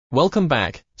Welcome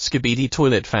back, Skibidi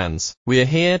Toilet fans. We are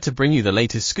here to bring you the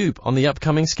latest scoop on the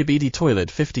upcoming Skibidi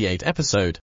Toilet 58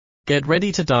 episode. Get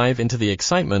ready to dive into the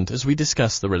excitement as we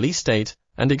discuss the release date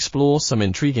and explore some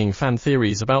intriguing fan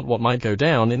theories about what might go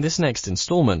down in this next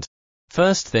installment.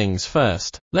 First things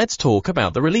first, let's talk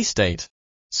about the release date.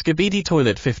 Skibidi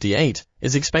Toilet 58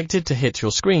 is expected to hit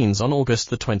your screens on August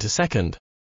the 22nd.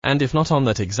 And if not on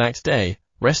that exact day,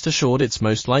 rest assured it's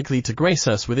most likely to grace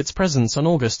us with its presence on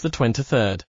August the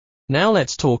 23rd. Now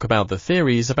let's talk about the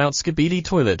theories about Skibidi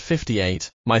Toilet 58.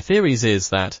 My theories is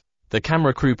that the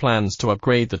camera crew plans to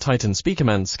upgrade the Titan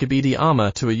Speakerman Skibidi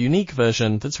armor to a unique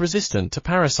version that's resistant to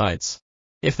parasites.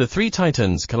 If the three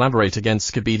Titans collaborate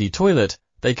against Skibidi Toilet,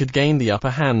 they could gain the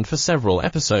upper hand for several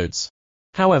episodes.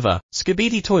 However,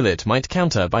 Skibidi Toilet might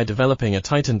counter by developing a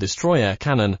Titan Destroyer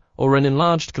cannon or an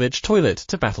enlarged glitch toilet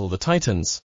to battle the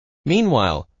Titans.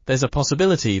 Meanwhile, there's a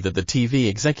possibility that the TV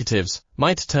executives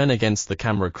might turn against the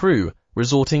camera crew,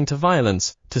 resorting to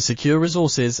violence to secure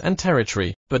resources and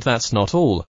territory. But that's not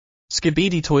all.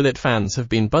 Skibidi Toilet fans have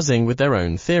been buzzing with their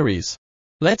own theories.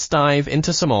 Let's dive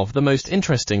into some of the most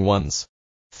interesting ones.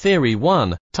 Theory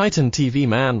 1. Titan TV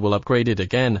Man will upgrade it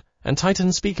again, and Titan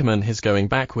Speakerman is going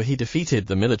back where he defeated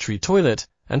the military toilet,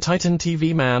 and Titan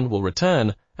TV Man will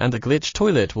return, and the glitch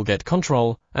toilet will get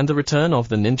control, and the return of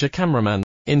the ninja cameraman.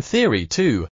 In Theory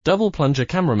 2, double plunger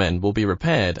cameramen will be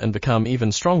repaired and become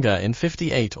even stronger in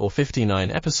 58 or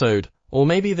 59 episode, or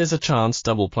maybe there's a chance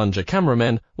double plunger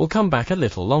cameramen will come back a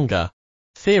little longer.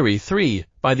 Theory 3,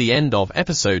 by the end of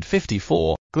episode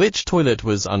 54, glitch toilet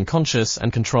was unconscious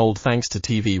and controlled thanks to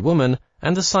TV woman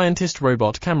and the scientist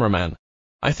robot cameraman.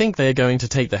 I think they are going to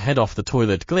take the head off the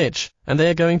toilet glitch, and they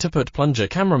are going to put plunger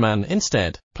cameraman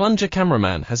instead. Plunger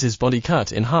cameraman has his body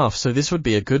cut in half, so this would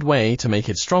be a good way to make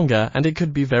it stronger, and it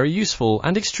could be very useful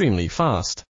and extremely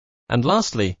fast. And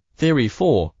lastly, Theory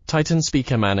 4, Titan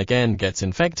Speaker Man again gets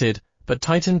infected, but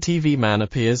Titan TV Man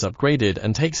appears upgraded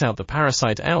and takes out the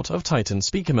parasite out of Titan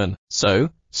Speakerman.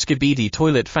 So, Skibidi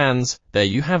Toilet fans, there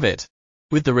you have it.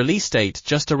 With the release date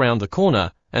just around the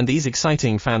corner, and these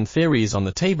exciting fan theories on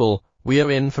the table, we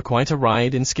are in for quite a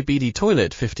ride in Skibidi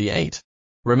Toilet 58.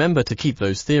 Remember to keep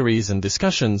those theories and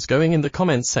discussions going in the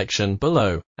comments section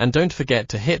below, and don't forget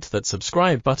to hit that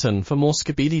subscribe button for more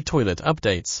Skibidi Toilet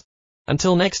updates.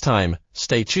 Until next time,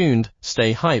 stay tuned,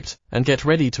 stay hyped, and get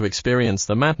ready to experience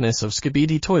the madness of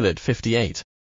Skibidi Toilet 58.